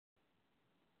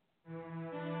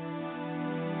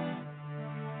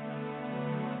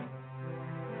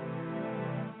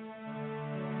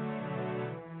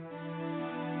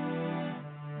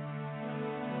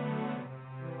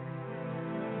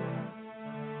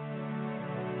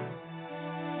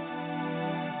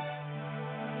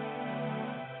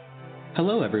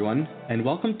Hello, everyone, and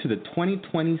welcome to the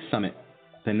 2020 Summit,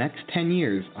 the next 10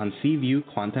 years on CView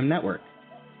Quantum Network.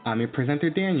 I'm your presenter,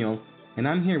 Daniel, and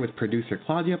I'm here with producer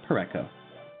Claudia Pareco.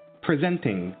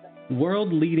 Presenting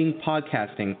world-leading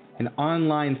podcasting and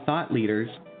online thought leaders,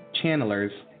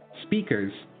 channelers,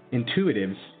 speakers,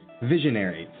 intuitives,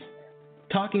 visionaries.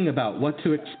 Talking about what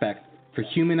to expect for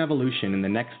human evolution in the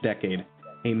next decade,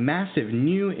 a massive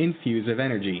new infuse of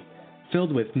energy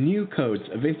filled with new codes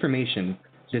of information,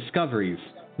 discoveries,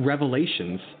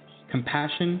 revelations,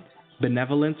 compassion,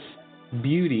 benevolence,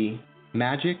 beauty,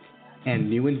 magic, and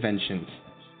new inventions.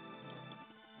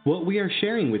 What we are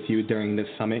sharing with you during this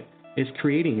summit is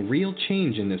creating real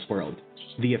change in this world.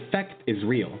 The effect is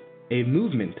real, a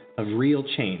movement of real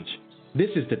change.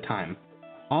 This is the time.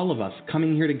 All of us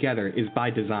coming here together is by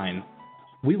design.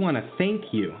 We want to thank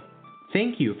you.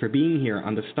 Thank you for being here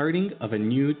on the starting of a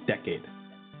new decade.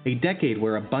 A decade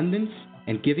where abundance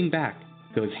and giving back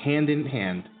goes hand in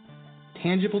hand.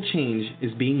 Tangible change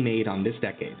is being made on this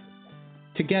decade.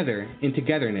 Together, in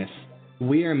togetherness,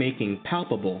 we are making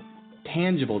palpable,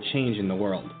 tangible change in the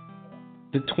world.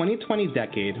 The 2020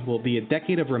 decade will be a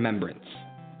decade of remembrance,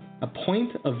 a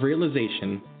point of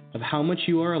realization of how much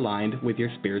you are aligned with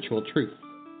your spiritual truth,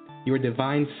 your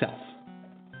divine self.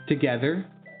 Together,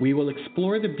 we will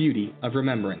explore the beauty of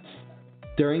remembrance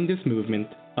during this movement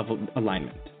of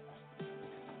alignment.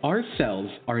 Our cells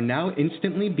are now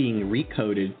instantly being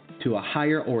recoded to a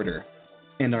higher order,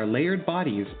 and our layered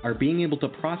bodies are being able to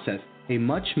process a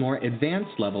much more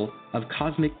advanced level of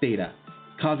cosmic data,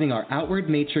 causing our outward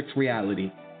matrix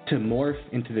reality to morph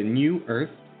into the new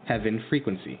Earth-Heaven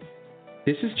frequency.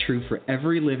 This is true for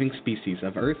every living species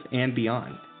of Earth and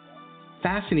beyond.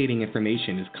 Fascinating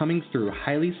information is coming through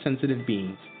highly sensitive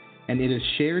beings, and it is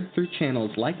shared through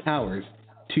channels like ours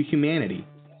to humanity.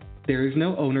 There is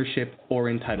no ownership or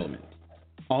entitlement.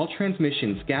 All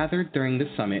transmissions gathered during the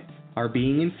summit are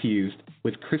being infused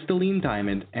with crystalline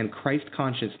diamond and Christ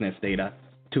consciousness data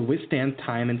to withstand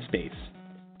time and space,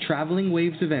 traveling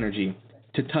waves of energy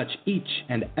to touch each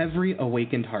and every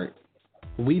awakened heart.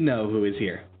 We know who is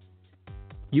here.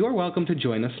 You are welcome to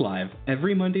join us live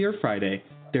every Monday or Friday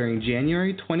during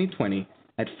January 2020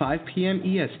 at 5 p.m.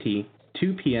 EST,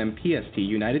 2 p.m. PST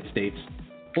United States,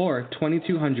 or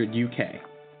 2200 UK.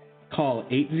 Call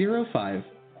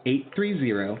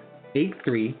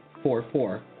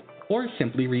 805-830-8344 or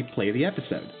simply replay the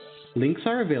episode. Links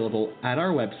are available at our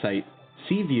website,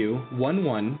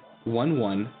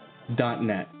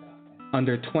 cview1111.net,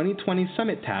 under 2020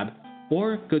 Summit tab,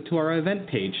 or go to our event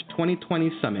page, 2020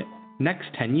 Summit,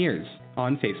 Next 10 Years,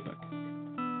 on Facebook.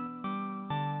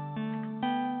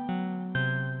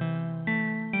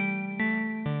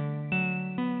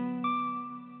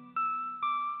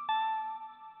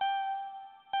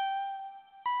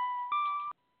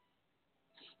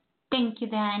 Thank you,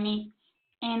 Danny,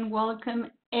 and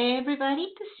welcome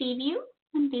everybody to CView.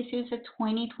 And this is a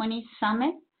 2020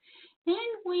 Summit,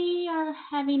 and we are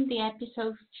having the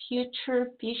episode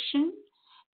Future Vision,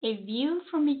 a view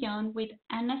from beyond with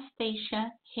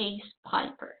Anastasia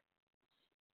Hayes-Piper.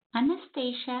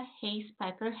 Anastasia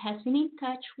Hayes-Piper has been in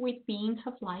touch with beings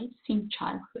of light since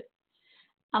childhood.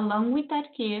 Along with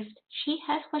that gift, she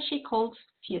has what she calls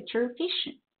future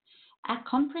vision, a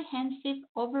comprehensive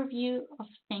overview of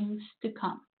things to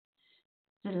come,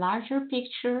 the larger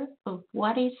picture of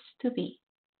what is to be.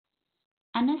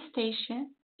 Anastasia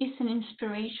is an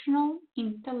inspirational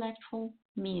intellectual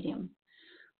medium.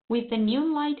 With the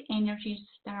new light energies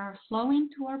that are flowing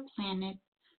to our planet,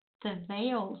 the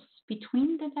veils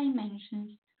between the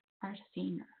dimensions are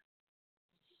thinner.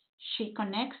 She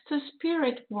connects to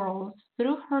spirit worlds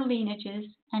through her lineages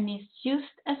and is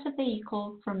used as a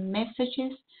vehicle for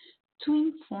messages to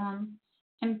inform,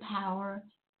 empower,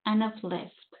 and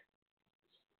uplift.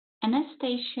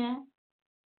 Anastasia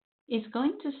is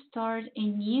going to start a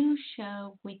new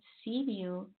show with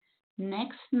CView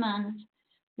next month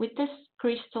with the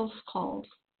Crystal Skulls.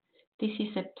 This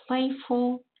is a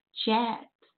playful, jet,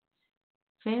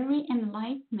 very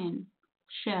enlightenment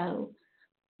show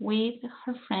with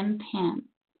her friend Pam.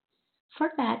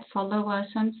 For that, follow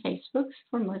us on Facebook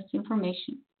for most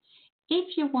information.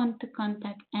 If you want to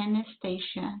contact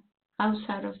Anastasia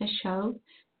outside of the show,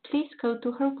 please go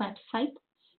to her website,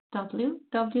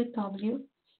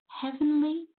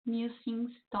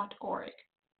 www.heavenlymusings.org.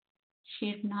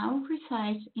 She now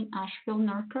resides in Asheville,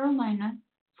 North Carolina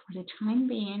for the time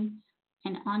being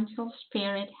and until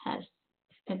Spirit has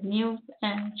a new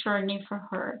journey for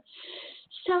her.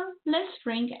 So let's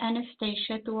bring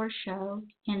Anastasia to our show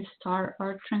and start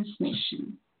our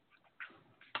transmission.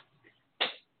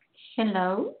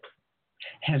 Hello.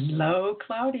 Hello,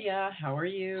 Claudia. How are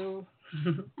you?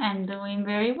 I'm doing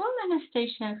very well,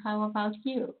 Anastasia. How about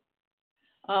you?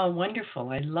 Oh, wonderful.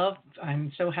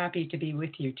 I'm so happy to be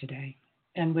with you today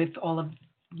and with all of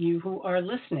you who are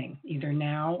listening, either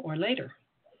now or later.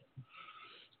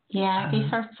 Yeah,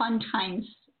 these Uh, are fun times,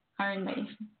 aren't they?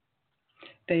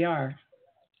 they are.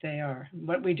 They are.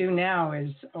 What we do now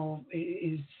is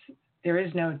there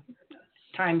is no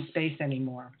time space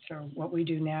anymore. So what we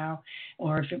do now,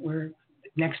 or if it were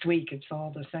next week, it's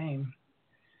all the same.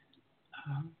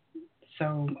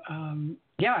 Um,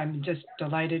 yeah, I'm just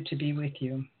delighted to be with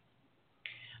you.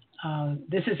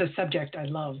 This is a subject I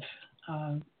love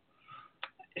uh,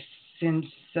 since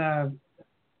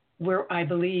I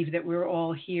believe that we're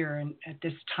all here and at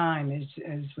this time,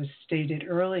 as was stated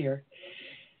earlier.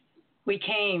 We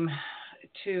came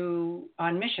to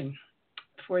on mission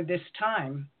for this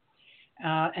time,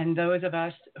 and those of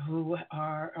us who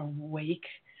are awake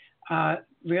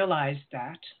realize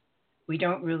that we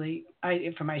don't really.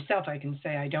 For myself, I can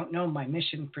say I don't know my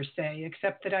mission per se,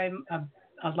 except that I'm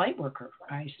a light worker.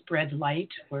 I spread light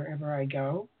wherever I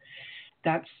go.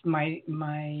 That's my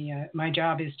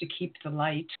job is to keep the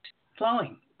light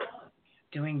flowing,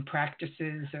 doing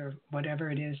practices or whatever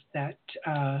it is that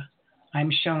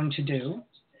I'm shown to do,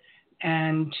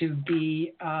 and to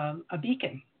be a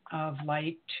beacon of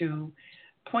light to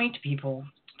point people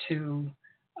to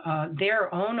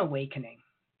their own awakening.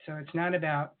 So it's not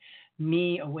about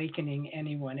me awakening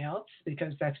anyone else,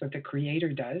 because that's what the creator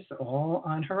does all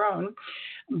on her own,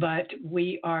 but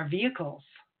we are vehicles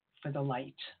for the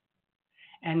light.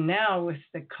 And now, with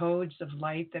the codes of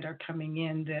light that are coming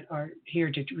in that are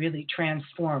here to really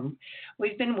transform,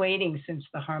 we've been waiting since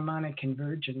the harmonic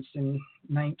convergence in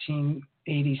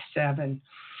 1987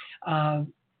 uh,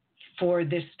 for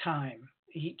this time.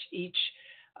 Each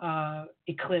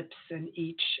eclipse and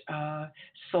each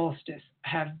solstice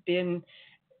have been,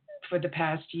 for the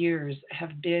past years,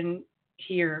 have been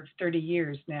here 30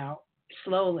 years now,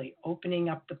 slowly opening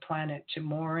up the planet to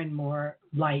more and more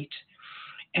light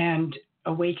and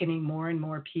awakening more and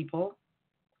more people,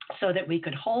 so that we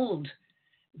could hold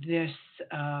this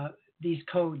these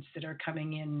codes that are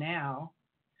coming in now,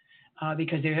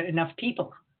 because there are enough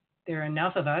people. There are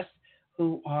enough of us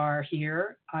who are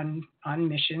here on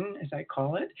mission, as I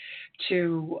call it,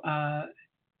 to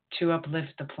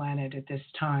uplift the planet at this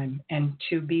time, and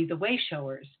to be the way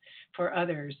showers for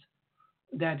others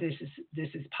that this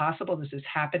is possible, this is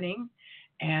happening,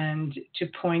 and to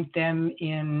point them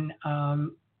in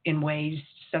ways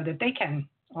so that they can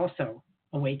also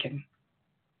awaken.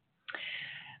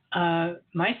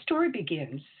 My story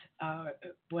begins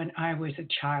when I was a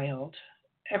child.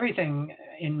 Everything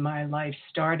in my life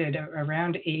started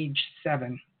around age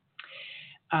 7.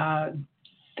 Uh,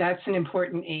 that's an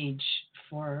important age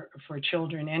for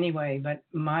children anyway. But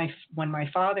when my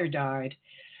father died,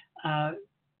 uh,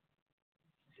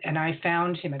 and I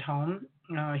found him at home.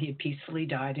 He had peacefully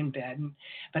died in bed,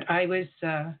 but I was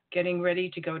getting ready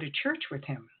to go to church with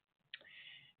him,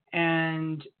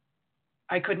 and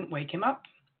I couldn't wake him up.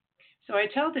 So I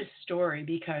tell this story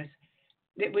because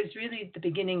it was really the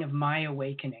beginning of my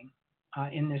awakening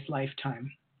in this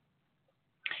lifetime.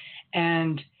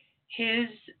 And his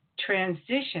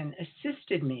transition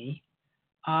assisted me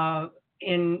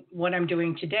in what I'm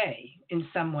doing today in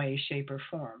some way, shape, or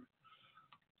form.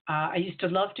 I used to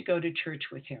love to go to church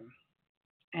with him.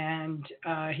 And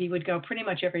he would go pretty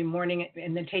much every morning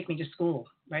and then take me to school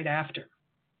right after.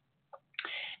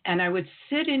 And I would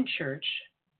sit in church,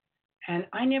 and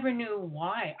I never knew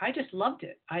why. I just loved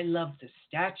it. I loved the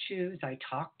statues. I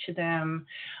talked to them.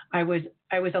 I was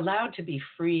allowed to be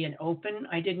free and open.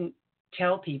 I didn't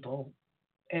tell people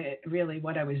really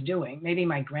what I was doing. Maybe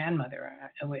my grandmother,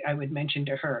 I would mention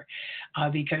to her,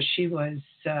 because she was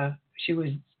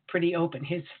pretty open.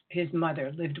 His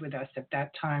mother lived with us at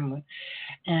that time,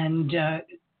 and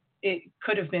it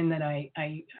could have been that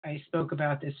I spoke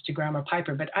about this to Grandma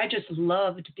Piper, but I just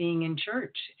loved being in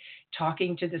church,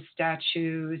 talking to the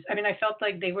statues. I mean, I felt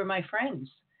like they were my friends.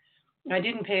 I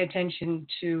didn't pay attention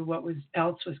to what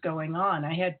else was going on.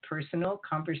 I had personal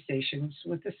conversations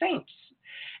with the saints.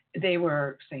 They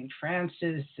were Saint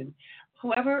Francis and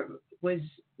whoever was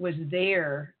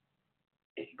there,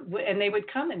 and they would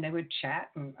come and they would chat,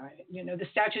 and the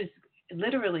statues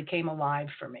literally came alive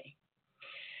for me.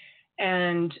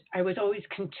 And I was always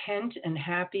content and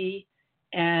happy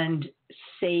and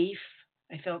safe.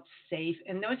 I felt safe.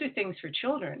 And those are things for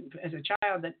children as a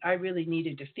child that I really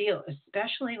needed to feel,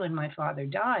 especially when my father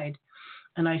died.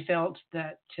 And I felt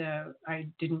that I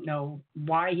didn't know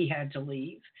why he had to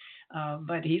leave,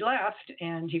 but he left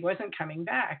and he wasn't coming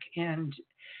back. And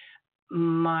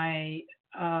my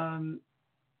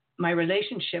my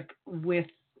relationship with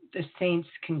the saints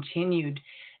continued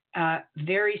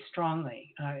very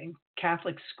strongly. In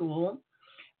Catholic school,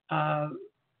 I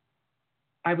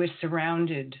was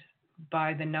surrounded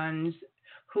by the nuns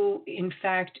who, in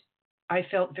fact, I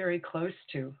felt very close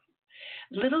to.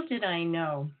 Little did I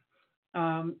know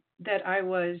that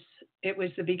it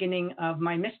was the beginning of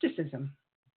my mysticism.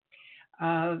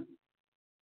 I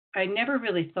never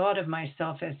really thought of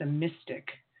myself as a mystic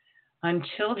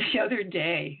until the other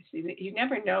day. See, you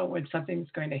never know when something's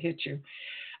going to hit you.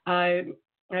 I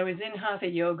was in Hatha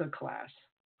yoga class,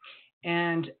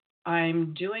 and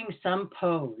I'm doing some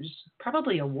pose,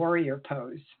 probably a warrior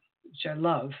pose, which I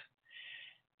love.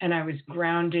 And I was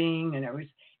grounding,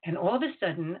 and all of a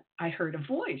sudden I heard a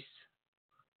voice.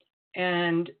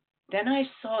 And then I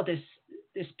saw this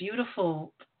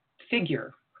beautiful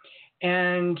figure,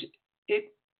 and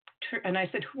I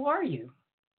said, "Who are you?"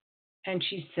 And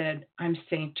she said, "I'm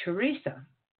Saint Teresa."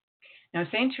 Now,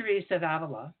 Saint Teresa of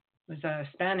Avila was a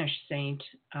Spanish saint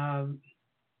who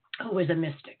was a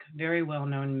mystic, very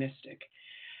well-known mystic.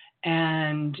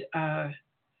 And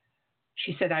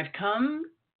she said, "I've come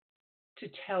to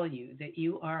tell you that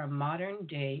you are a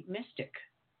modern-day mystic."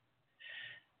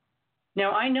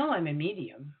 Now, I know I'm a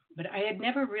medium, but I had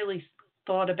never really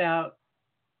thought about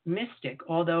mystic,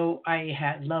 although I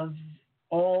had loved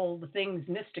all the things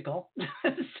mystical.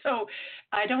 So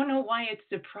I don't know why it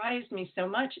surprised me so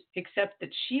much, except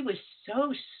that she was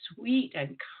so sweet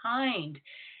and kind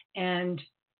and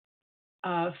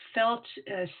felt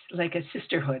like a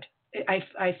sisterhood.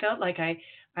 I felt like I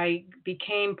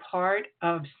became part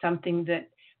of something that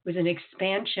was an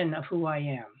expansion of who I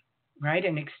am, right?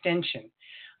 An extension.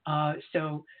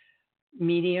 So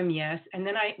medium, yes. And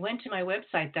then I went to my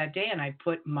website that day and I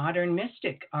put modern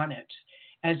mystic on it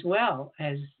as well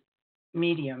as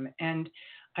medium. And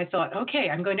I thought,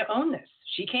 okay, I'm going to own this.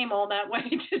 She came all that way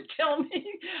to tell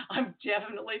me I'm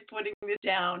definitely putting this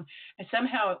down. And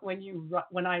somehow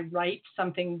when I write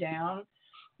something down,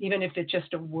 even if it's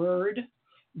just a word,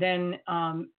 then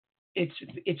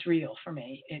it's real for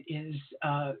me. It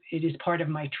is part of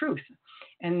my truth.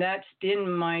 And that's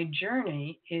been my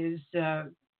journey, is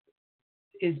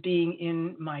being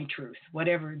in my truth,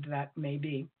 whatever that may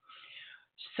be.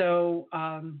 So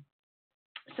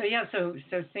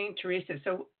Saint Teresa.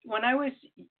 So when I was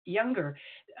younger,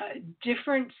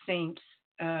 different saints,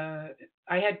 I'd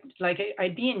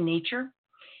be in nature,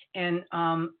 and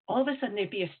all of a sudden there'd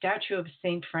be a statue of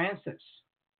Saint Francis,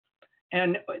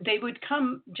 and they would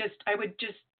come.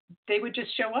 They would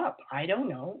just show up. I don't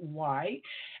know why,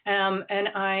 and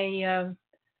I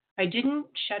didn't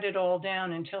shut it all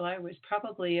down until I was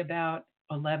probably about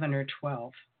 11 or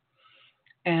 12.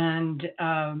 And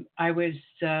there was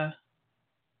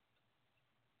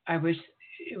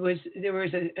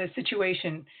a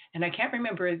situation, and I can't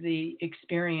remember the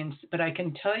experience, but I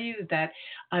can tell you that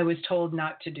I was told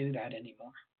not to do that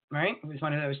anymore, right? It was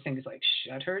one of those things like,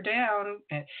 shut her down.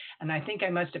 And I think I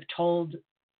must have told,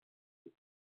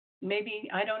 maybe,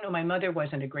 I don't know, my mother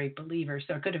wasn't a great believer,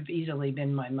 so it could have easily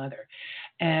been my mother.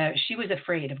 She was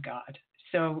afraid of God.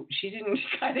 So she didn't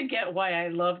kind of get why I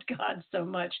loved God so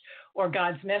much, or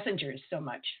God's messengers so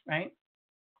much, right?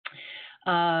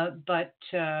 But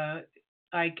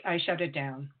I shut it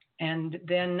down. And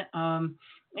then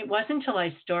it wasn't until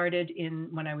I started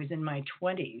when I was in my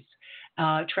 20s,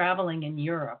 traveling in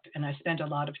Europe, and I spent a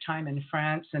lot of time in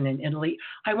France and in Italy.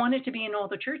 I wanted to be in all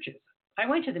the churches. I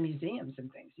went to the museums and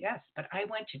things, yes, but I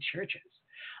went to churches.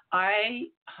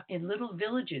 In little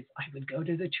villages, I would go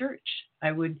to the church.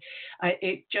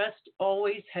 It just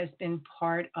always has been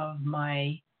part of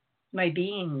my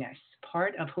beingness,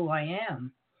 part of who I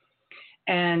am.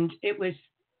 And it was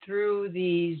through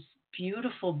these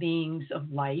beautiful beings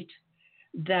of light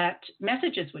that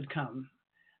messages would come.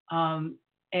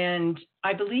 And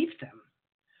I believed them.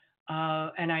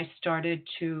 And I started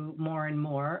to more and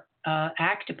more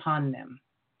act upon them.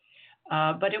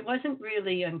 But it wasn't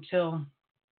really until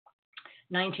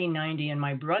 1990 and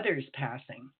my brother's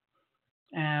passing.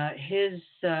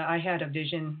 I had a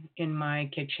vision in my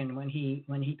kitchen when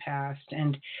he passed,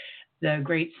 and the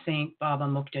great Saint Baba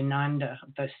Muktananda,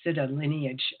 the Siddha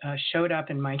lineage, showed up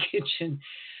in my kitchen,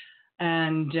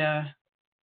 and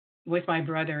with my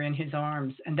brother in his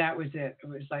arms, and that was it. It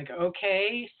was like,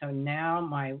 okay, so now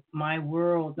my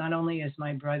world, not only is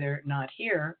my brother not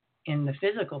here in the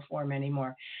physical form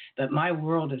anymore, but my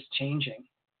world is changing.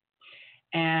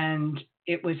 And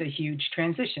it was a huge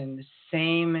transition,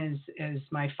 same as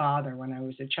my father when I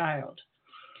was a child.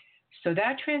 So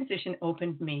that transition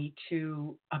opened me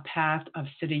to a path of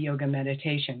Siddha Yoga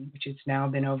meditation, which has now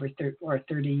been over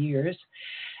 30 years.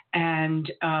 And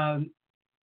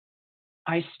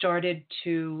I started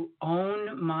to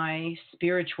own my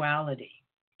spirituality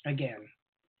again,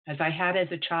 as I had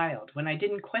as a child. When I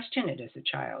didn't question it as a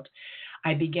child,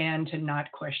 I began to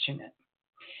not question it.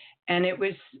 And it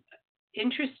was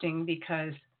interesting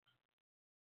because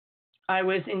I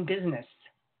was in business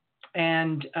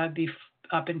and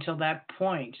up until that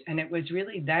point, and it was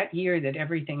really that year that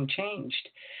everything changed.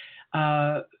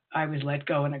 I was let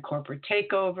go in a corporate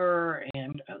takeover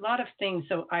and a lot of things.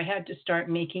 So I had to start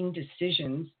making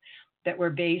decisions that were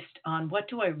based on what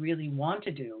do I really want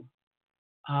to do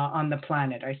on the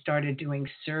planet. I started doing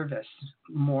service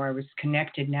more. I was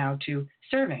connected now to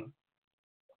serving,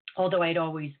 although I'd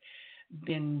always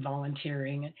been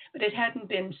volunteering, but it hadn't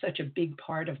been such a big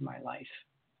part of my life.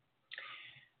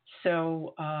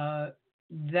 So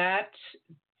that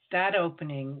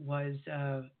opening was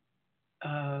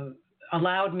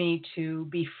allowed me to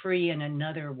be free in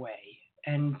another way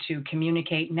and to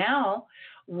communicate now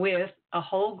with a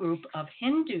whole group of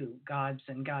Hindu gods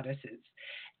and goddesses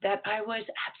that I was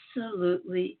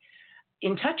absolutely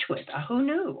in touch with. Who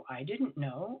knew? I didn't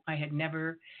know. I had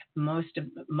never, most of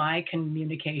my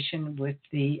communication with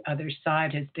the other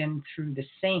side has been through the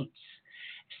saints.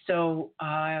 So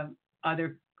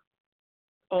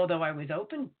although I was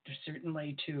open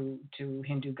certainly to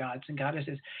Hindu gods and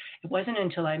goddesses, it wasn't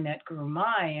until I met Guru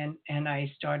Mai and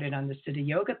I started on the Siddha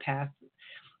Yoga path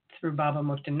through Baba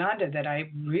Muktananda that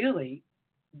I really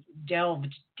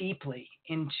delved deeply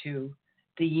into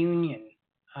the union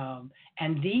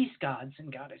and these gods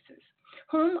and goddesses,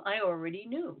 whom I already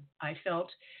knew. I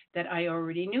felt that I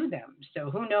already knew them.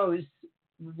 So who knows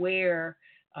where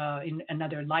in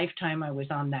another lifetime I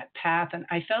was on that path, and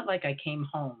I felt like I came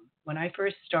home. When I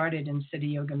first started in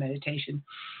Siddha Yoga meditation,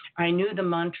 I knew the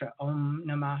mantra, Om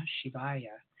Namah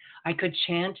Shivaya. I could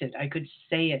chant it. I could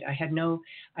say it. I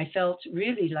felt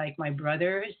really like my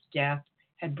brother's death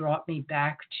had brought me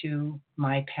back to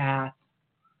my path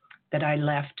that I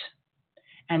left,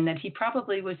 and that he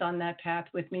probably was on that path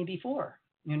with me before.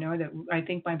 That I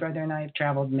think my brother and I have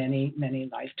traveled many, many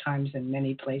lifetimes and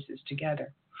many places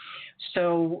together.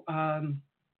 So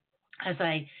as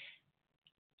I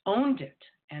owned it,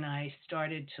 and I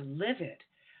started to live it,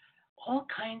 all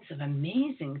kinds of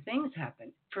amazing things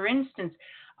happened. For instance,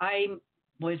 I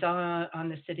was on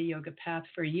the Siddha Yoga path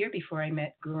for a year before I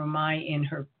met Guru Mai in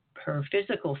her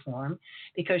physical form,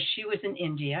 because she was in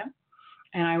India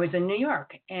and I was in New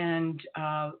York, and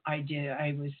I did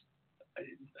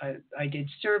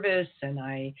service, and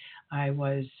I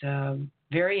was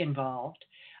very involved,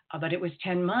 but it was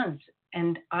 10 months,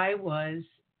 and I was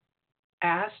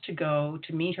asked to go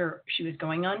to meet her. She was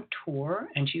going on tour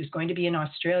and she was going to be in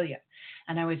Australia.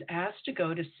 And I was asked to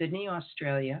go to Sydney,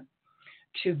 Australia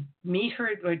to meet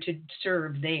her, or to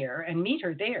serve there and meet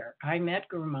her there. I met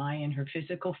Guru Mai in her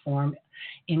physical form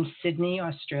in Sydney,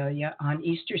 Australia on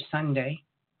Easter Sunday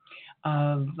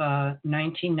of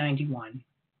 1991,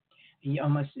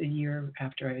 almost a year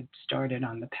after I had started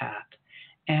on the path.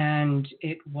 And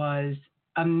it was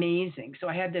amazing. So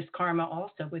I had this karma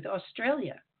also with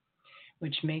Australia,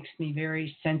 which makes me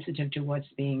very sensitive to what's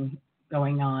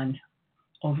going on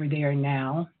over there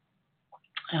now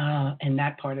in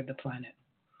that part of the planet.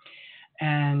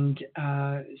 And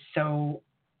so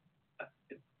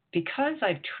because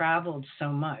I've traveled so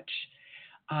much,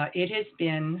 it has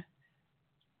been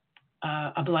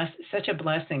such a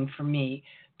blessing for me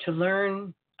to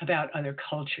learn about other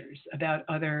cultures, about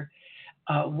other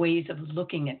ways of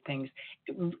looking at things,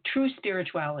 true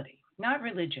spirituality. Not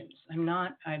religions. I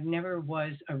never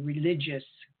was a religious.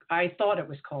 I thought it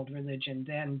was called religion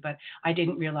then, but I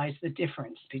didn't realize the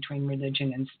difference between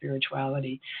religion and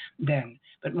spirituality then.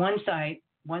 But once I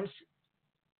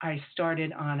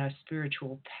started on a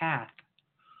spiritual path,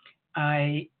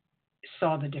 I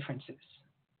saw the differences.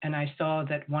 And I saw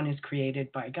that one is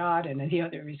created by God and the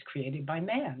other is created by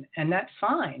man. And that's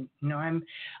fine.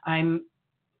 I'm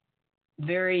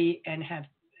very, and have,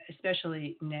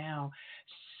 especially now,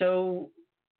 so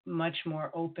much more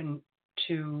open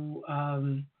to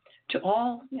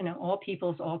all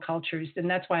peoples, all cultures, and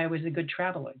that's why I was a good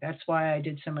traveler. That's why I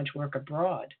did so much work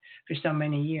abroad for so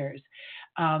many years.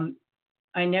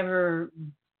 I never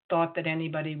thought that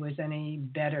anybody was any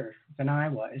better than I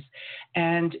was,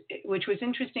 and which was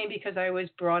interesting because I was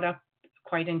brought up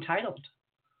quite entitled,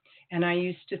 and I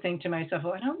used to think to myself,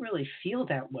 "Oh, I don't really feel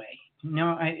that way."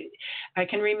 I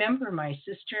can remember my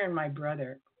sister and my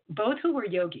brother, both who were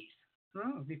yogis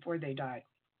before they died.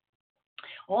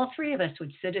 all three of us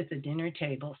would sit at the dinner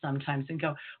table sometimes and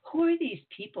go, who are these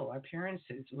people? Our parents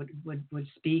would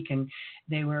speak, and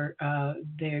there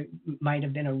might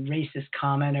have been a racist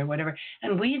comment or whatever.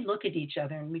 And we'd look at each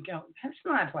other and we'd go, that's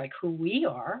not like who we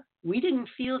are. We didn't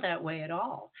feel that way at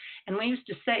all. And we used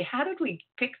to say, how did we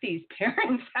pick these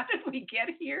parents? How did we get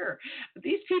here?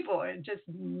 These people are just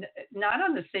not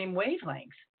on the same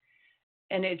wavelength.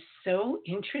 And it's so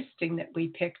interesting that we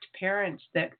picked parents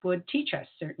that would teach us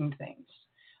certain things.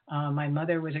 My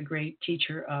mother was a great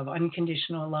teacher of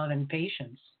unconditional love and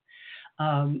patience.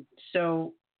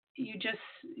 So you just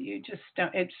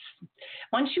don't, it's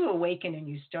once you awaken and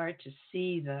you start to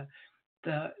see the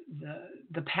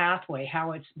pathway,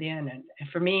 how it's been, and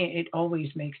for me, it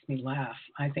always makes me laugh.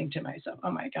 I think to myself,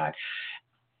 oh my God,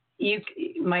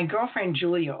 my girlfriend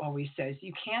Julia always says,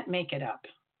 you can't make it up.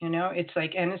 It's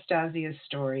like Anastasia's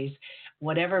stories,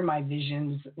 whatever my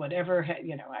visions, whatever,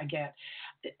 I get,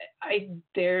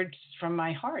 they're from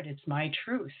my heart. It's my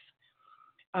truth.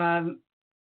 For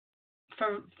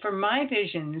my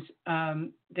visions,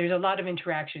 there's a lot of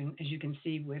interaction, as you can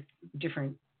see, with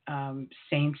different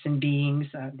saints and beings.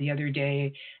 The other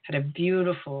day, had a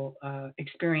beautiful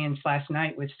experience last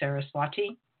night with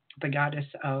Saraswati, the goddess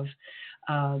of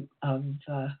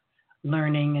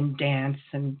learning and dance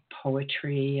and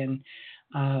poetry and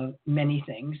many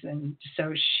things. And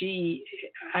so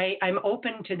I'm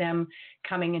open to them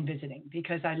coming and visiting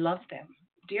because I love them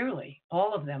dearly,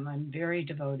 all of them. I'm very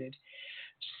devoted.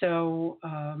 So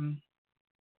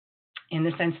in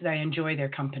the sense that I enjoy their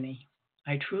company,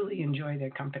 I truly enjoy their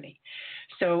company.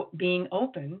 So being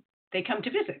open, they come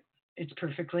to visit. It's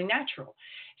perfectly natural.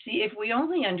 See, if we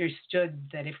only understood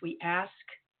that if we ask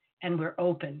and we're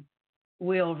open,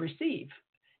 we'll receive.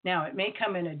 Now, it may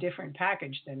come in a different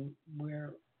package than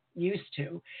we're used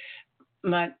to,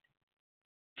 but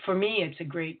for me,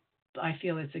 I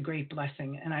feel it's a great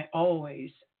blessing, and I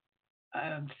always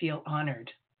feel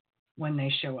honored when they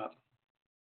show up.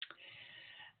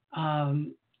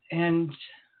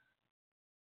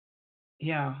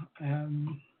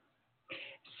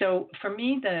 So for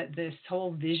me, this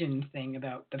whole vision thing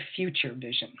about the future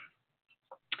vision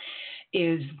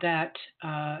is that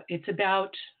it's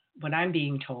about, what I'm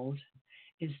being told,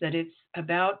 is that it's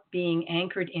about being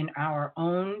anchored in our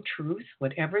own truth,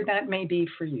 whatever that may be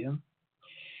for you,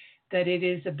 that it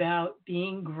is about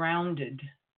being grounded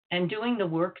and doing the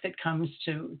work that comes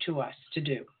to us to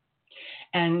do,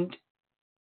 and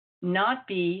not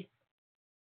be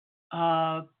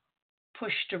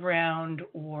pushed around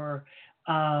or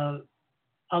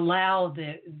allow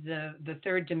the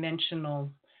third dimensional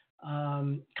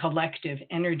collective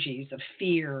energies of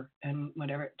fear and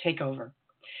whatever take over.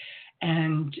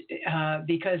 And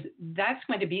because that's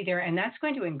going to be there, and that's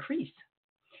going to increase.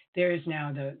 There is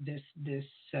now this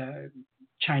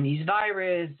Chinese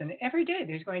virus, and every day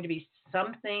there's going to be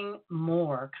something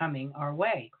more coming our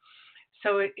way.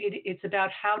 So it's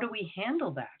about, how do we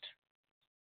handle that?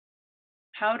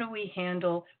 How do we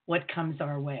handle what comes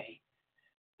our way?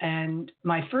 And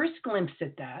my first glimpse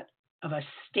at that, of a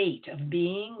state of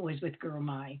being, was with Guru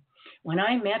Mai. When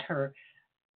I met her,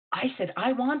 I said,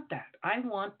 I want that. I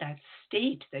want that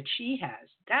state that she has.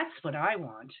 That's what I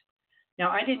want.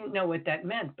 Now, I didn't know what that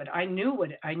meant, but I knew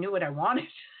what I wanted.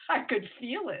 I could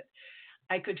feel it.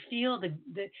 I could feel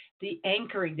the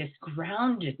anchoring, this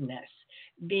groundedness,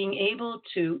 being able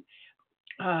to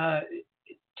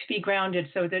be grounded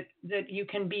so that you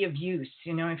can be of use.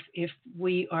 If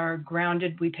we are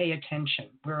grounded, we pay attention.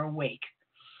 We're awake.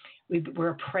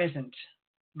 We're present,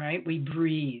 right? We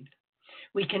breathe.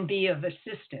 We can be of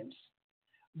assistance.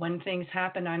 When things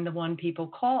happen, I'm the one people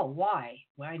call. Why?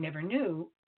 Well, I never knew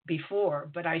before,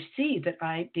 but I see that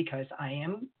because I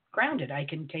am grounded, I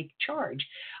can take charge.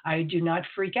 I do not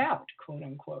freak out, quote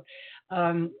unquote.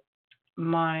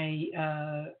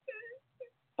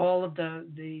 All of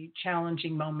the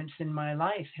challenging moments in my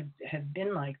life have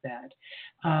been like that.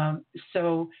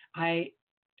 So I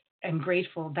am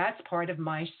grateful. That's part of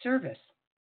my service,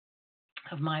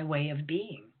 of my way of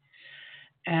being.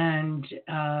 And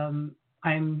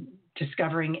I'm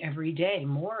discovering every day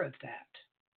more of that.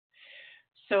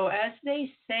 So as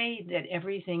they say that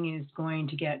everything is going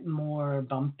to get more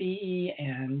bumpy,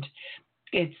 and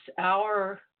it's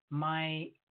my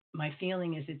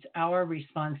feeling is it's our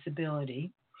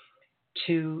responsibility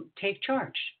to take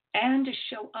charge and to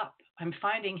show up. I'm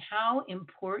finding how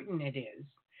important it is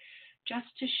just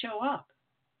to show up.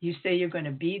 You say you're going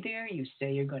to be there, you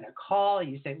say you're going to call,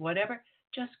 you say whatever,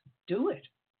 just do it.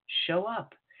 Show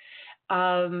up.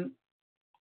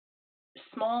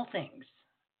 Small things,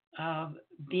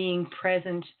 being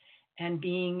present and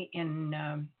being in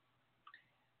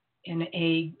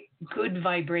a good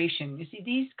vibration. You see,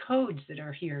 these codes that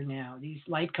are here now, these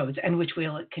light codes, and which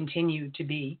will continue to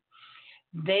be,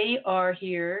 they are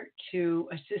here to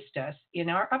assist us in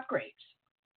our upgrades.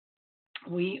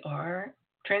 We are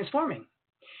transforming.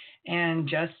 And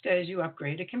just as you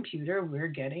upgrade a computer, we're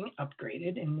getting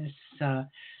upgraded in this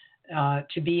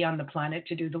to be on the planet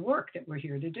to do the work that we're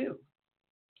here to do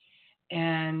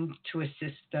and to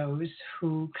assist those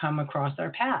who come across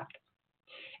our path.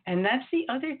 And that's the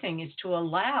other thing, is to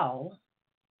allow,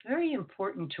 very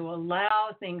important, to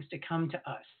allow things to come to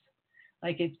us.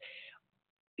 Like it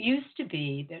used to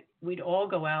be that we'd all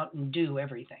go out and do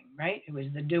everything, right? It was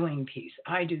the doing piece.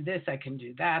 I do this, I can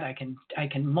do that, I can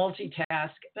multitask.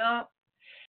 Well,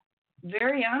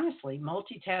 very honestly,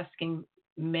 multitasking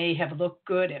may have looked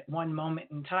good at one moment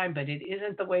in time, but it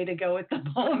isn't the way to go at the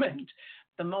moment.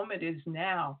 The moment is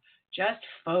now. Just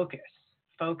focus.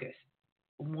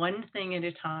 One thing at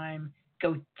a time.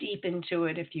 Go deep into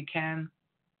it if you can.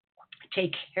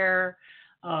 Take care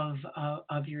of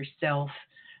yourself,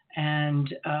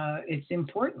 and it's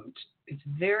important. It's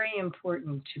very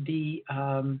important to be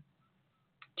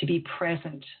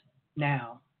present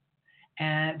now,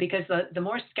 and because the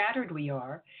more scattered we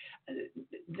are,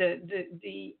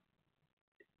 the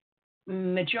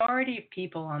majority of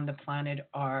people on the planet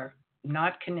are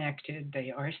not connected. They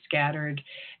are scattered,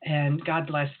 and God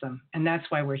bless them. And that's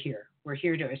why we're here. We're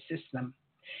here to assist them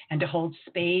and to hold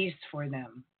space for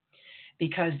them,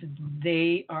 because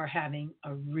they are having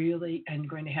a really, and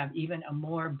going to have even a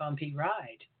more bumpy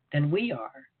ride than we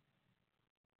are.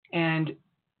 And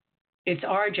it's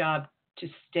our job to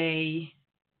stay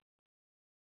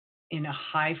in a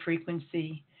high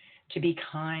frequency, to be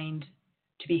kind,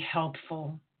 to be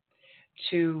helpful,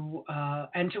 to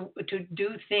do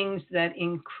things that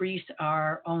increase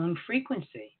our own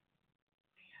frequency.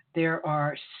 There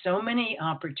are so many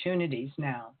opportunities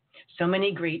now, so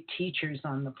many great teachers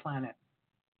on the planet.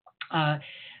 A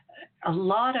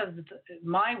lot of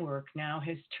my work now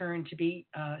has turned to be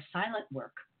silent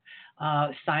work,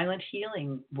 silent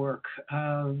healing work.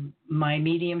 My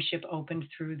mediumship opened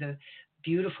through the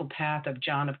beautiful path of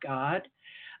John of God,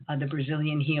 the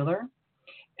Brazilian healer.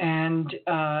 And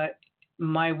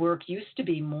my work used to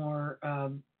be more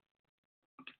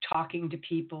talking to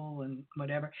people and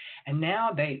whatever. And now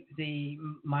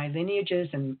my lineages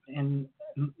and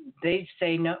they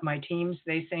say no, my teams,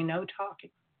 they say no talking.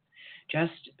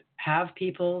 Just have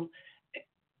people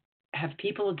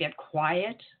get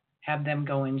quiet, have them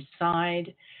go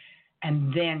inside,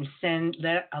 and then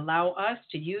allow us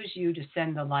to use you to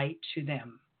send the light to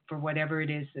them for whatever it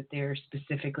is that they're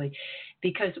specifically,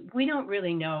 because we don't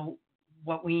really know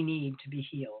what we need to be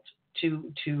healed.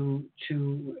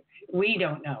 We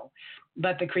don't know,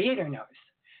 but the Creator knows.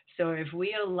 So if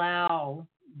we allow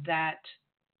that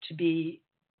to be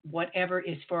whatever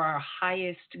is for our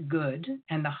highest good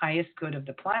and the highest good of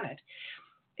the planet,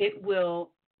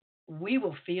 we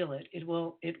will feel it. It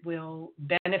will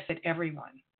benefit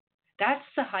everyone. That's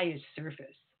the highest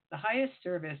service. The highest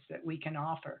service that we can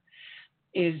offer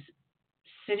is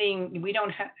sitting. We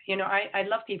don't have, I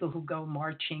love people who go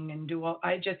marching and do all,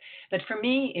 but for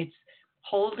me, it's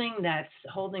holding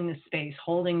the space,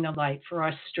 holding the light for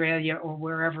Australia or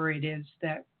wherever it is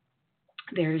that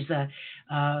there's a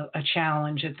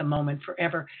challenge at the moment,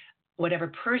 whatever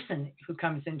person who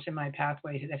comes into my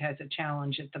pathway that has a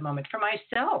challenge at the moment, for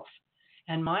myself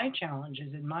and my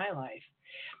challenges in my life.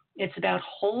 It's about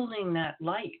holding that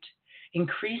light,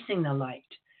 increasing the light,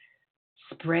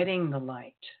 spreading the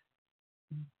light,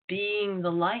 being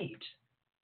the light,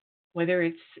 whether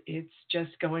it's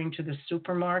just going to the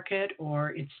supermarket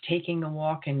or it's taking a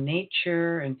walk in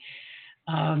nature. And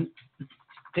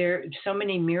there so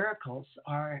many miracles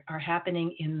are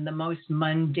happening in the most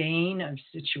mundane of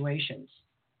situations.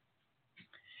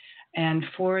 And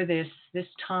for this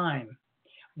time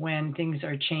when things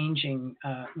are changing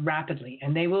rapidly,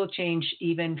 and they will change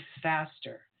even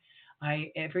faster,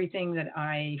 everything that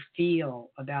I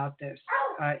feel about this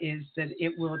is that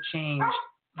it will change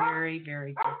very,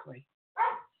 very quickly.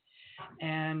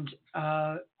 And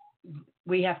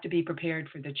we have to be prepared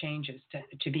for the changes,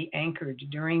 to be anchored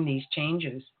during these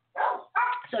changes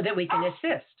so that we can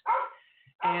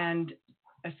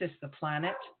assist the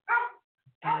planet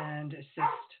and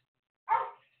assist.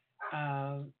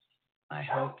 I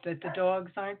hope that the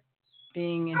dogs aren't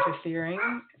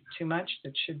interfering too much.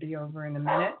 That should be over in a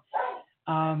minute.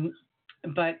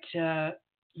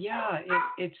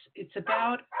 It's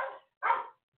about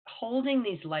holding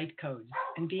these light codes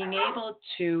and being able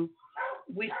to,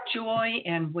 with joy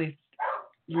and with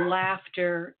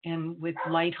laughter and with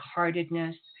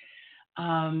lightheartedness,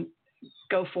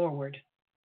 go forward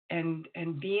and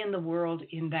be in the world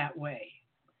in that way.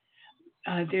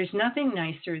 There's nothing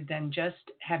nicer than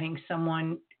just having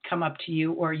someone come up to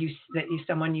you, or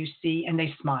someone you see and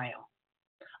they smile.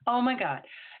 Oh my God.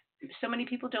 So many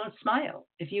people don't smile.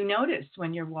 If you notice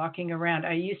when you're walking around,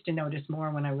 I used to notice more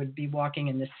when I would be walking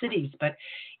in the cities, but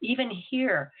even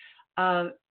here,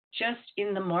 just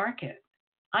in the market,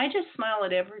 I just smile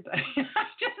at everybody. I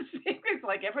just think it's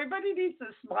like everybody needs to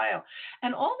smile.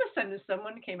 And all of a sudden,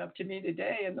 someone came up to me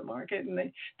today in the market, and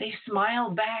they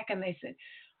smiled back and they said,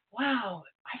 "Wow,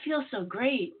 I feel so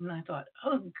great." And I thought,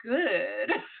 "Oh,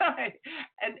 good."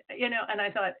 And I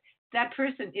thought, that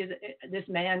person is this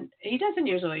man. He doesn't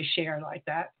usually share like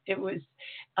that. It was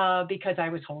because I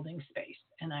was holding space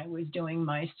and I was doing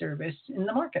my service in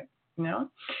the market,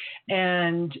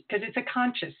 and because it's a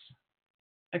conscious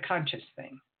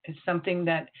thing. It's something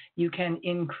that you can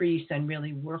increase and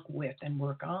really work with and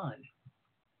work on.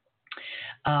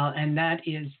 And that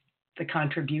is the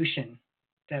contribution,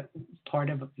 that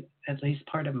at least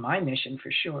part of my mission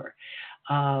for sure.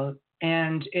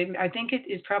 And I think it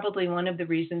is probably one of the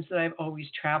reasons that I've always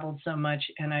traveled so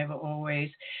much, and I've always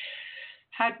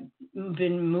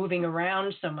been moving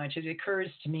around so much. It occurs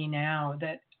to me now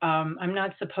that I'm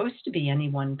not supposed to be any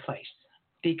one place,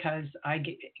 because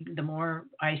the more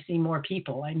I see more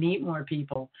people, I meet more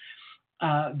people.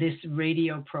 This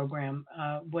radio program,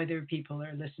 whether people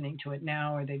are listening to it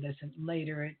now or they listen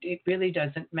later, it really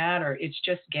doesn't matter. It's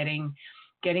just getting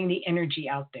the energy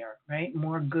out there, right?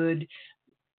 More good,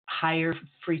 higher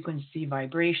frequency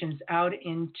vibrations out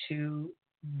into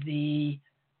the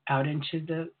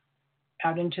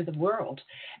world.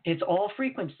 It's all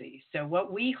frequency. So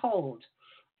what we hold,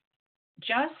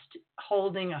 just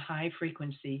holding a high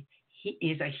frequency,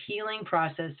 is a healing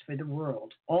process for the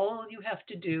world. All you have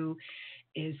to do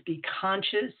is be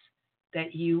conscious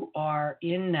that you are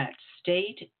in that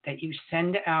state, that you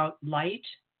send out light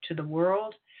to the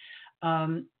world.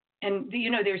 And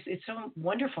it's so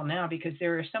wonderful now because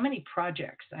there are so many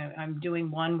projects. I'm doing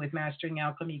one with Mastering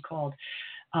Alchemy called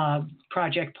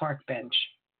Project Park Bench.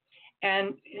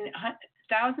 And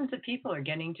thousands of people are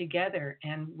getting together,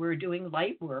 and we're doing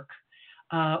light work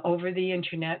over the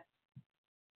internet,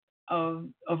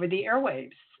 over the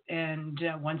airwaves, and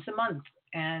once a month.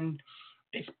 And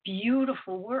it's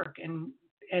beautiful work. And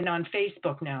on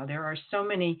Facebook now, there are so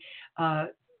many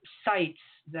sites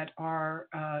that are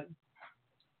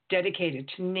dedicated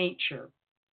to nature,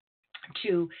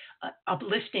 to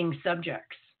uplifting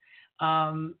subjects.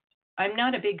 I'm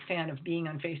not a big fan of being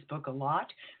on Facebook a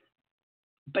lot,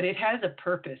 but it has a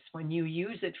purpose when you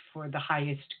use it for the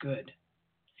highest good.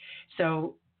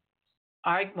 So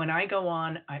when I go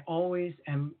on, I always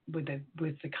am with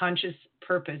the conscious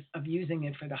purpose of using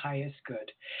it for the highest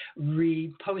good,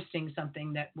 reposting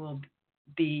something that will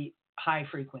be high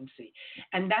frequency.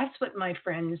 And that's what my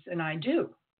friends and I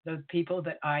do. The people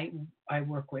that I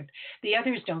work with, the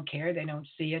others don't care. They don't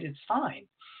see it. It's fine.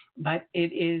 But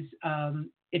it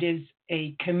is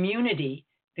a community.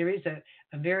 There is a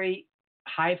very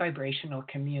high vibrational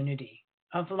community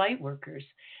of light workers.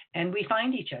 And we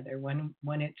find each other when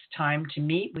it's time to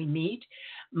meet. We meet.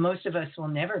 Most of us will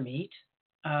never meet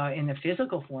in the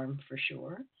physical form for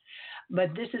sure.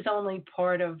 But this is only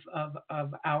part of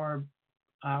our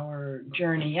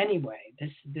journey anyway.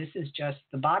 This is just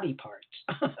the body part.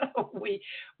 we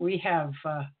have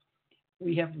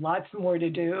lots more to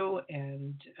do,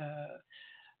 and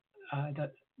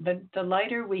the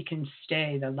lighter we can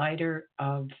stay, the lighter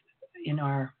in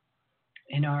our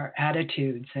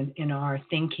attitudes and in our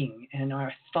thinking and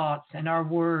our thoughts and our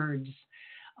words,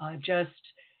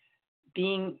 just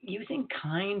using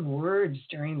kind words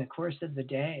during the course of the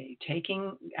day,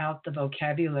 taking out the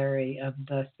vocabulary of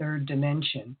the third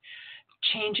dimension,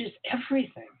 changes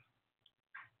everything.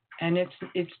 And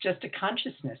it's just a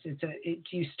consciousness.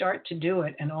 You start to do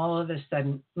it, and all of a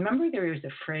sudden, remember there was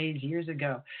a phrase years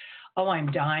ago, "Oh,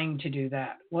 I'm dying to do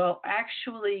that." Well,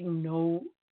 actually, no,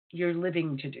 you're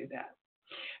living to do that.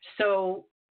 So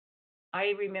I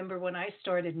remember when I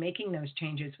started making those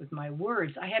changes with my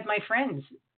words, I had my friends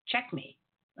check me,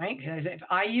 right? Because if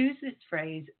I use this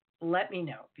phrase, let me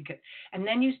know. And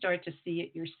then you start to see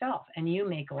it yourself, and you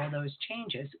make all those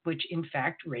changes, which in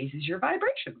fact raises your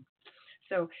vibration.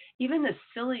 So even the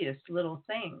silliest little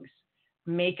things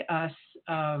make us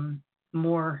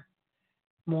more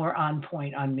on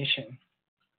point, on mission.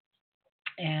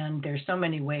 And there's so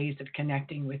many ways of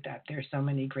connecting with that. There's so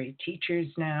many great teachers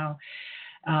now.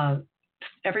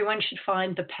 Everyone should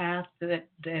find the path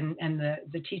and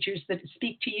the teachers that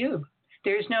speak to you.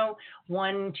 There's no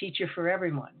one teacher for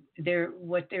everyone.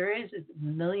 What there is a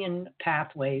million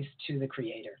pathways to the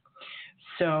Creator.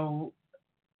 So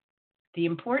The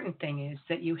important thing is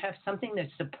that you have something that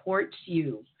supports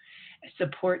you,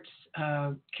 supports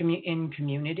in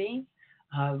community.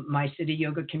 My city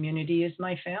yoga community is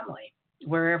my family,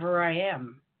 wherever I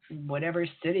am, whatever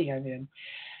city I'm in.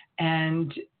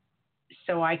 And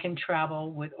so I can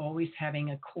travel with always having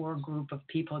a core group of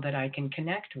people that I can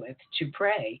connect with to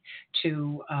pray,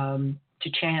 to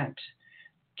chant,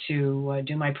 to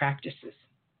do my practices.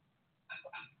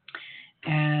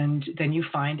 And then you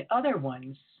find other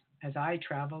ones. As I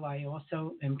travel, I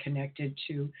also am connected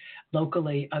to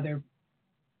locally others,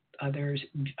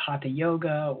 Hatha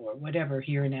Yoga or whatever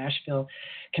here in Asheville.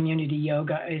 Community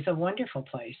yoga is a wonderful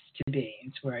place to be.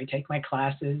 It's where I take my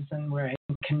classes and where I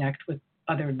can connect with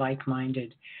other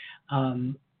like-minded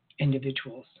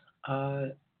individuals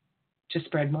to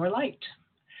spread more light.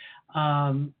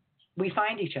 We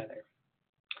find each other.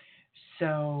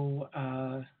 So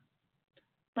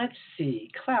let's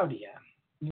see, Claudia.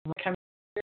 You want to come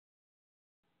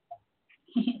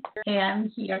Yeah, I'm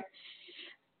here.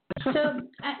 So,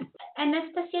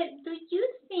 Anastasia, do you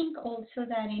think also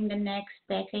that in the next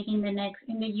decade, in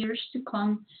the years to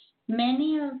come,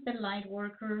 many of the light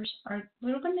workers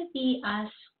we're going to be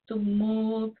asked to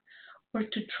move or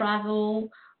to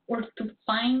travel or to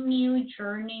find new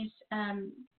journeys?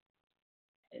 Do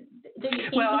you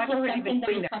think Well, this I've is already something been that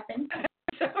doing will that. happen?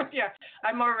 So yeah,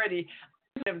 I'm already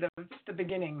of the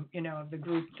beginning, of the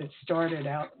group that started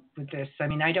out with this. I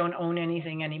mean, I don't own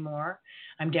anything anymore.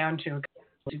 I'm down to a couple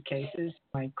of suitcases,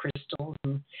 my crystals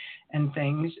and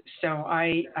things. So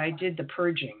I did the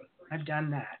purging. I've done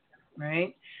that,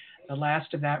 right? The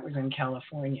last of that was in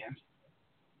California.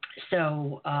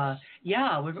 So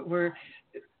yeah, we're.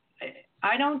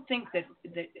 I don't think that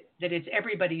it's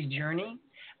everybody's journey,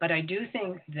 but I do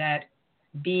think that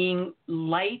being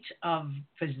light of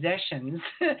possessions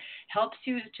helps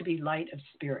you to be light of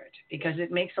spirit, because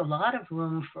it makes a lot of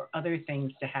room for other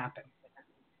things to happen.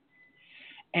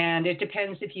 And it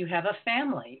depends if you have a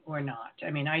family or not. I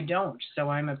mean, I don't, so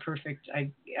I'm a perfect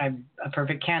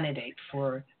candidate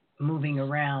for moving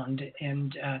around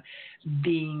and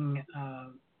being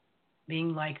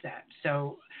like that.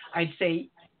 So I'd say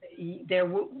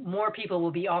more people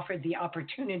will be offered the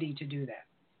opportunity to do that.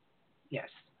 Yes.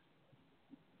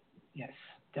 Yes,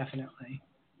 definitely.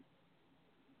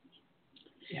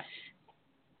 Yeah.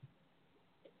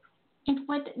 And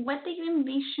what do you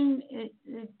envision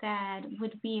that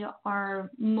would be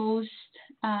our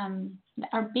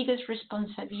biggest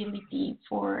responsibility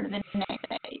for the next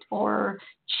decade or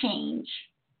change?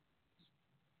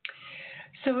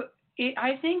 So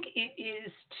I think it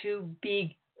is to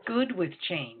be good with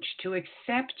change, to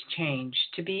accept change,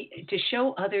 to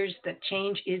show others that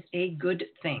change is a good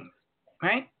thing,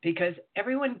 right? Because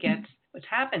everyone gets, what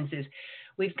happens is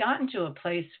we've gotten to a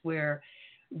place where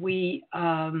we're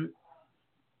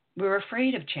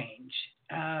afraid of change.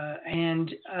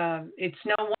 And it's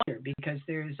no wonder, because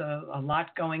there's a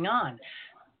lot going on.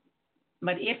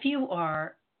 But if you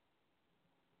are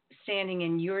standing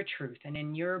in your truth and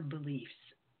in your beliefs,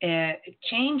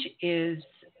 change is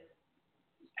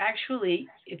actually,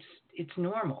 it's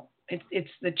normal. It's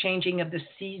the changing of the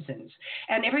seasons,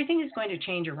 and everything is going to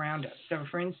change around us. So,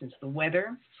 for instance, the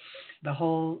weather, the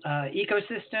whole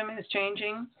ecosystem is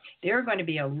changing. There are going to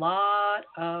be a lot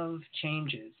of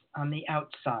changes on the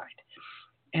outside.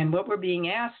 And what we're being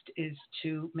asked is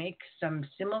to make some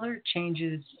similar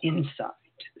changes inside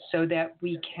so that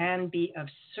we can be of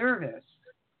service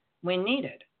when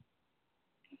needed.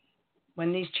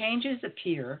 When these changes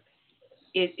appear,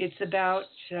 it's about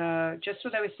just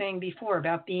what I was saying before,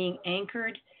 about being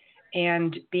anchored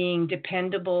and being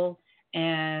dependable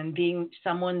and being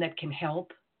someone that can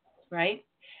help, right?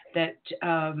 That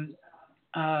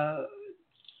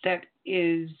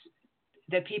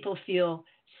that people feel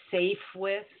safe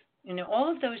with.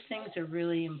 All of those things are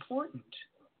really important.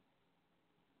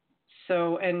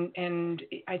 So, and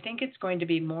I think it's going to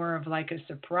be more of like a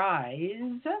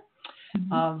surprise.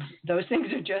 Of those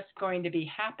things are just going to be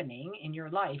happening in your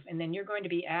life, and then you're going to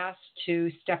be asked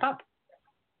to step up.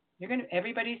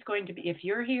 Everybody's going to be, if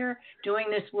you're here doing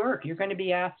this work, you're going to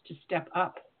be asked to step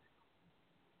up.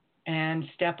 And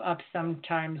step up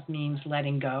sometimes means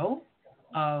letting go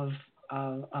of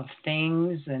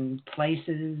things and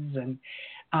places. And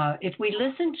if we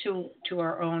listen to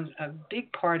our own, a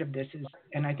big part of this is,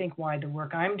 and I think why the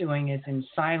work I'm doing is in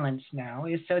silence now,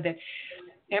 is so that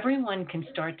everyone can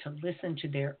start to listen to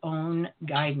their own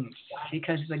guidance,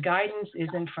 because the guidance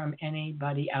isn't from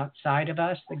anybody outside of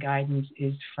us. The guidance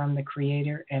is from the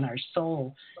Creator and our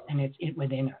soul, and it's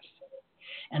within us.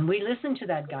 And we listen to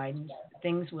that guidance,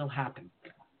 things will happen.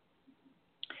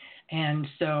 And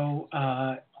so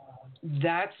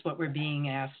that's what we're being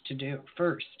asked to do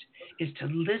first, is to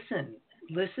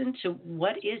listen to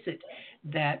what is it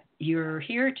that you're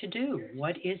here to do.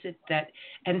 What is it that,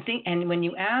 and when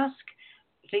you ask,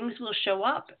 things will show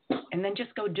up, and then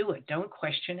just go do it. Don't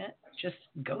question it. Just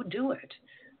go do it.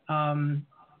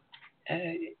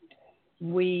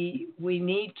 We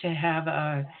need to have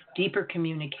a deeper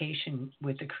communication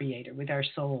with the Creator, with our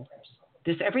soul.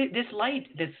 This light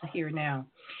that's here now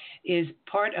is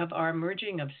part of our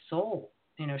merging of soul.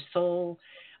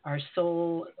 Our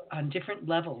soul on different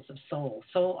levels of soul.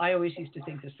 Soul, I always used to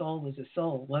think the soul was a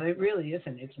soul. Well, it really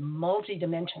isn't. It's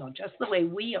multidimensional, just the way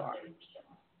we are.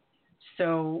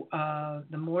 So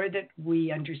the more that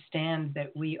we understand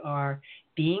that we are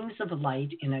beings of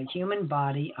light in a human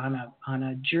body on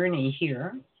a journey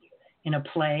here, in a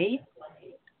play,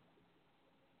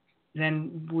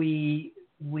 then we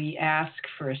ask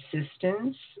for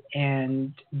assistance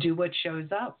and do what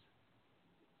shows up.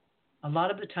 A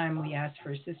lot of the time we ask for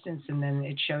assistance and then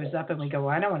it shows up and we go,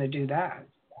 well, I don't want to do that.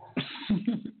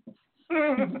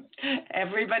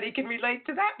 Everybody can relate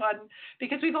to that one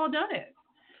because we've all done it.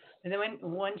 And then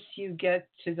once you get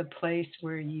to the place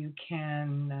where you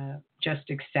can just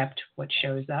accept what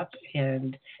shows up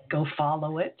and go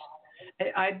follow it.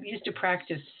 I used to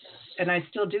practice, and I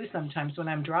still do sometimes when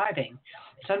I'm driving.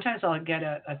 Sometimes I'll get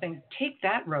a thing, take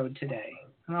that road today.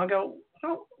 And I'll go,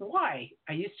 oh, why?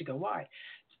 I used to go, why?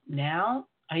 Now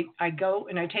I go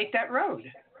and I take that road.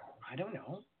 I don't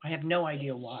know. I have no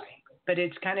idea why. But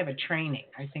it's kind of a training.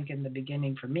 I think in the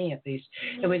beginning, for me at least,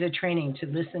 it was a training to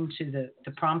listen to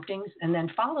the promptings and then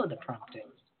follow the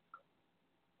promptings.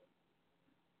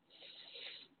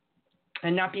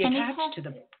 And not be attached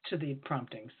to the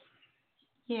promptings.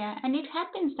 Yeah, and it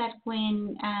happens that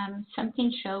when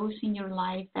something shows in your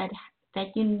life that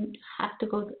you have to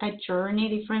go a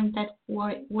journey different than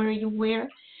where you were,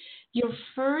 your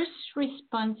first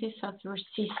response is of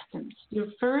resistance. Your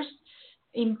first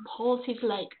impulse is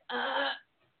like,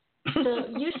 So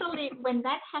usually when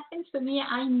that happens to me,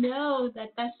 I know that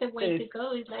that's the way to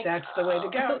go. It's like, that's the way to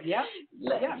go. Yeah.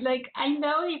 Like I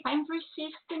know if I'm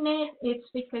resisting it, it's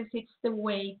because it's the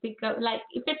way to go. Like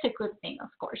if it's a good thing, of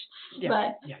course.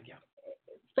 Yeah.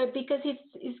 But because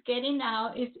it's getting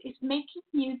out, it's making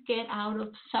you get out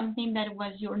of something that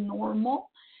was your normal.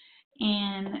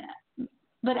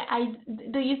 But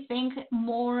do you think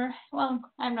more? Well,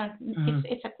 I'm not. Mm-hmm.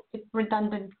 It's a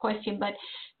redundant question, but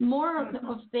more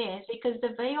of this because the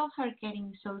veils are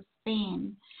getting so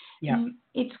thin. Yeah,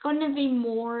 it's going to be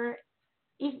more.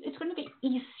 It's going to be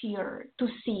easier to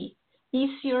see,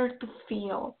 easier to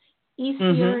feel,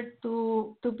 easier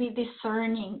to be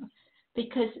discerning.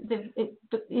 Because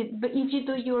but if you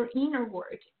do your inner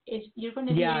work, you're going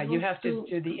to be able you have to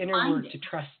do the inner work to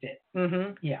trust it.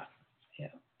 Mm-hmm.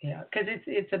 Yeah, because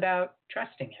it's about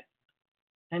trusting it,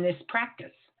 and it's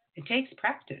practice. It takes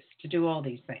practice to do all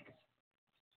these things.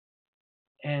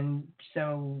 And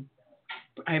so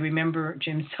I remember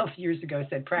Jim Self years ago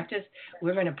said, "Practice.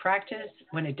 We're going to practice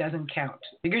when it doesn't count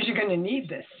because you're going to need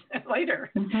this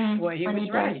later." Mm-hmm. Boy, he was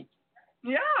right.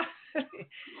 Yeah.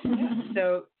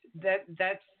 So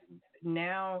that's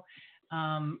now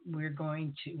we're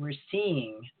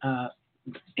seeing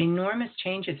enormous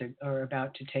changes are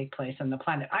about to take place on the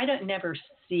planet. I never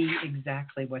see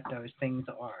exactly what those things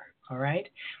are. All right,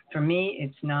 for me,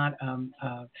 it's not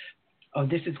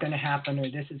this is going to happen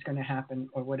or this is going to happen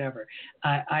or whatever.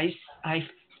 I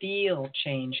feel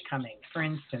change coming. For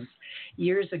instance,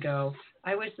 years ago,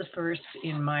 I was the first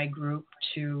in my group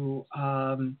to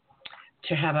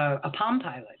have a Palm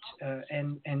Pilot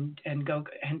and go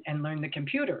and learn the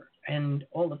computer and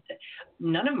all of that.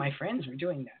 None of my friends were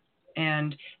doing that.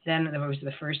 And then I was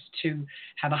the first to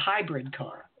have a hybrid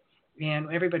car.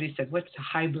 And everybody said, "What's a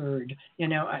hybrid?" I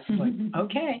was like,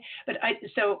 okay. But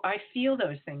so I feel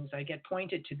those things. I get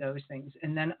pointed to those things,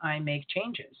 and then I make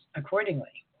changes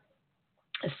accordingly.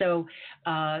 So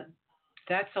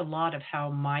that's a lot of how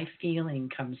my feeling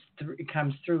comes through. It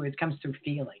comes through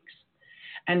feelings.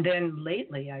 And then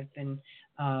lately, I've been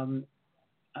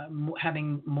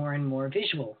having more and more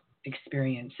visual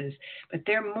experiences, but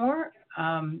they're more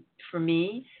for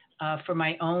me, for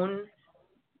my own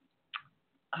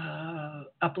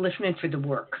upliftment for the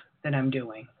work that I'm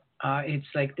doing. It's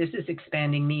like this is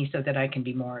expanding me so that I can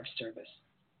be more of service.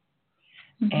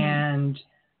 Mm-hmm. And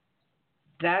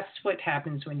that's what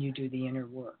happens when you do the inner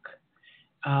work.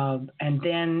 And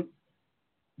then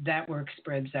that work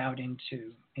spreads out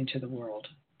into the world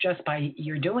just by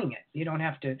you're doing it. You don't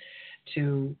have to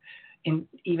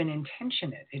even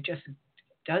intention it. It just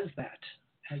does that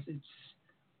as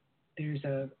there's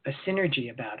a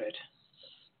synergy about it.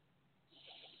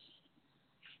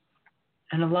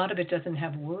 And a lot of it doesn't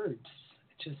have words.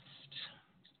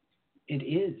 It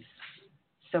is.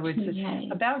 So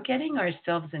it's about getting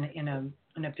ourselves in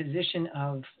a position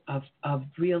of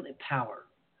real power.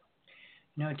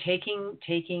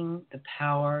 Taking the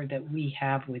power that we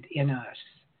have within us,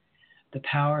 the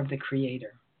power of the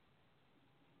Creator,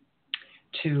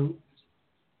 to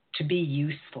be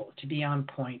useful, to be on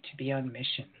point, to be on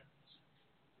mission.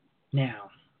 Now,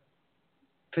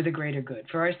 for the greater good,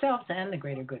 for ourselves and the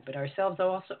greater good, but ourselves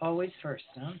also always first.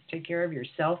 Huh? Take care of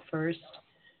yourself first.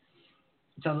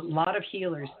 So a lot of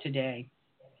healers today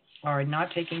are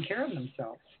not taking care of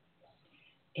themselves,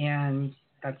 and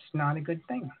that's not a good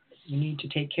thing. You need to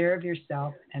take care of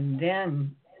yourself, and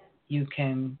then you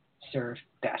can serve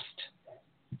best.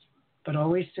 But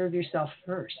always serve yourself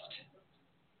first.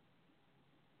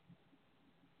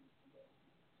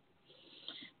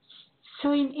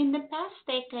 So in the past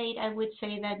decade, I would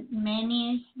say that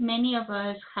many of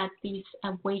us had this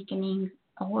awakening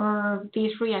or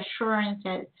this reassurance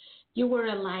that you were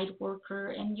a light worker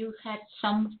and you had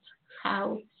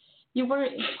you were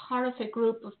part of a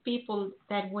group of people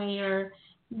that were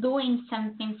doing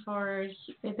something for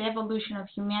the evolution of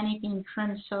humanity in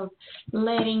terms of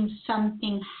letting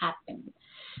something happen.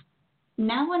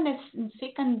 Now in the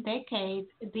second decade,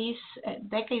 this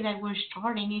decade that we're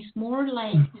starting is more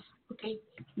like, okay,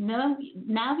 now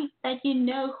that you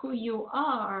know who you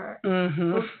are,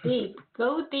 go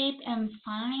deep and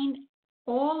find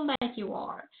all that you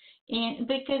are. And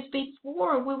because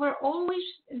before we were always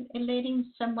letting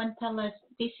someone tell us,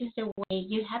 this is the way,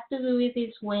 you have to do it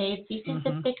this way, this is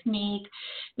the technique,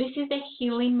 this is the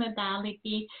healing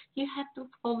modality, you have to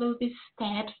follow these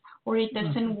steps or it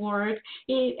doesn't work.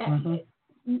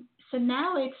 So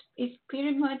now it's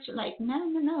pretty much like,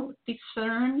 no,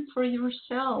 discern for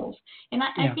yourself. And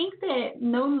I think that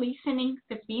no listening,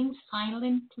 the being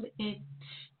silent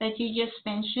that you just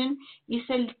mentioned is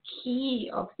a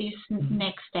key of this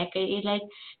next decade. It like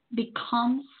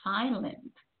become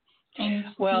silent and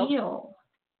feel.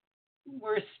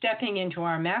 We're stepping into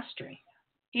our mastery,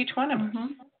 each one of us.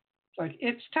 Like,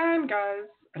 it's time, guys.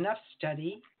 Enough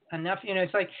study. Enough,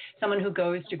 it's like someone who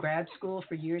goes to grad school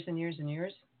for years and years and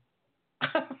years.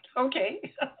 Okay,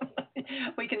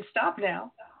 we can stop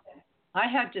now. I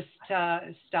had to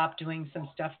stop doing some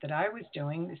stuff that I was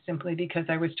doing simply because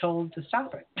I was told to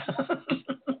stop it.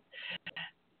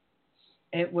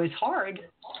 It was hard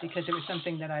because it was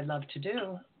something that I loved to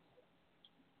do,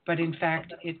 but in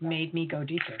fact, it made me go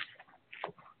deeper.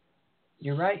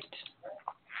 You're right.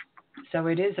 So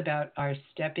it is about our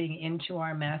stepping into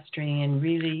our mastery and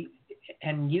really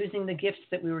using the gifts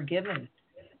that we were given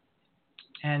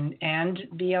and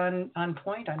be on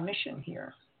point, on mission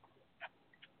here.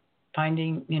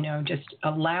 Finding, just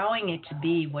allowing it to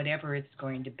be whatever it's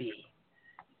going to be.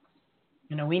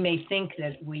 We may think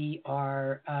that we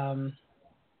are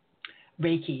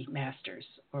Reiki masters,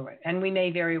 and we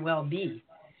may very well be,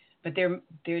 but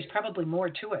there's probably more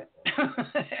to it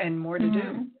and more to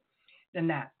do than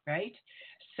that, right?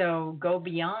 So go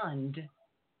beyond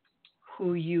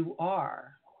who you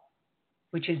are,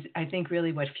 which is, I think,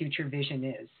 really what future vision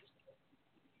is.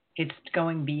 It's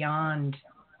going beyond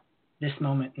this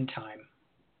moment in time.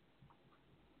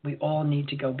 We all need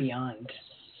to go beyond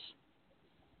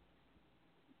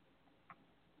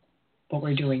what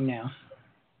we're doing now.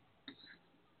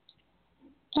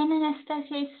 And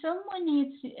Anastasia, if someone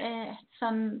needs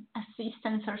some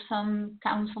assistance or some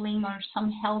counseling or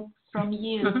some help from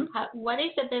you, what is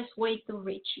the best way to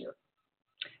reach you?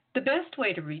 The best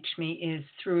way to reach me is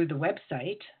through the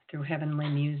website, through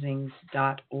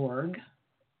heavenlymusings.org.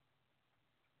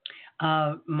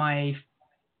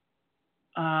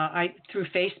 Through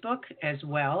Facebook as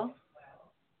well,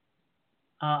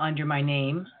 under my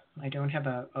name. I don't have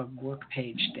a work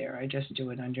page there. I just do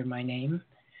it under my name.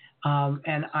 A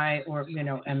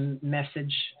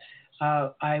message.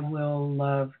 I'm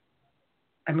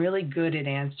really good at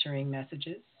answering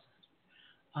messages.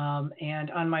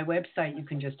 And on my website, you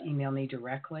can just email me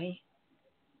directly.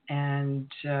 And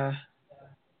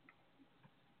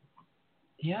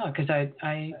because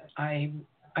I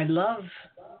love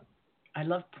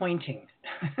pointing.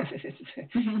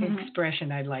 It's an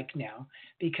expression I like now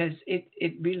because it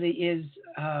really is.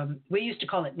 We used to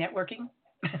call it networking,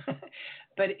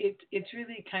 but it's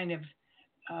really kind of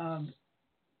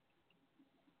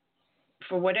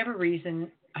for whatever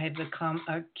reason I have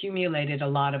accumulated a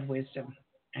lot of wisdom,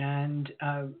 and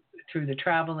through the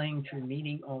traveling, through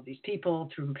meeting all these people,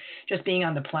 through just being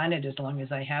on the planet as long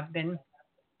as I have been.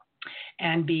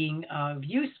 And being of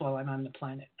use while I'm on the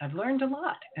planet. I've learned a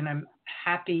lot, and I'm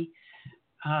happy,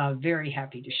 very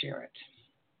happy to share it.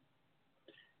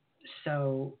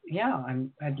 So yeah,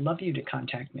 I'd love you to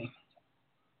contact me.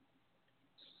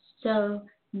 So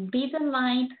be the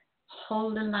light,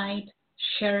 hold the light,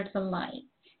 share the light.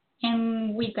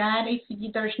 And with that,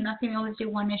 if there's nothing else you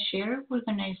want to share, we're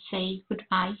going to say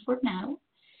goodbye for now.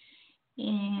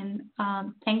 And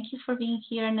thank you for being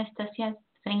here, Anastasia.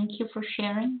 Thank you for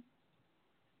sharing.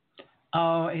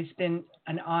 Oh, it's been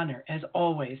an honor, as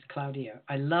always, Claudia.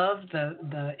 I love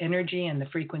the energy and the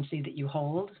frequency that you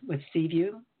hold with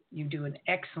Seaview. You do an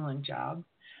excellent job.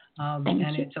 And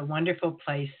you. it's a wonderful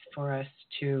place for us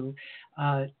to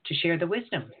share the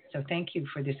wisdom. So thank you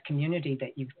for this community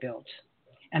that you've built.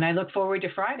 And I look forward to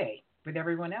Friday with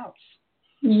everyone else.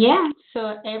 Yeah,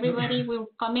 so everybody will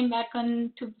coming back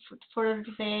on to for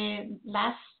the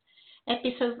last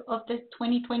episode of the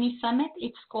 2020 summit.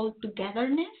 It's called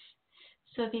Togetherness.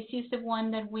 So this is the one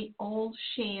that we all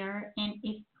share. And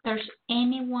if there's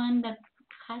anyone that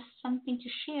has something to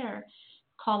share,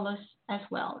 call us as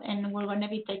well. And we're going to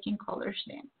be taking callers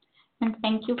then. And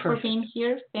thank you for being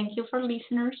here. Thank you for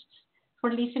listeners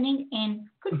for listening. And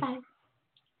goodbye.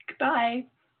 Goodbye.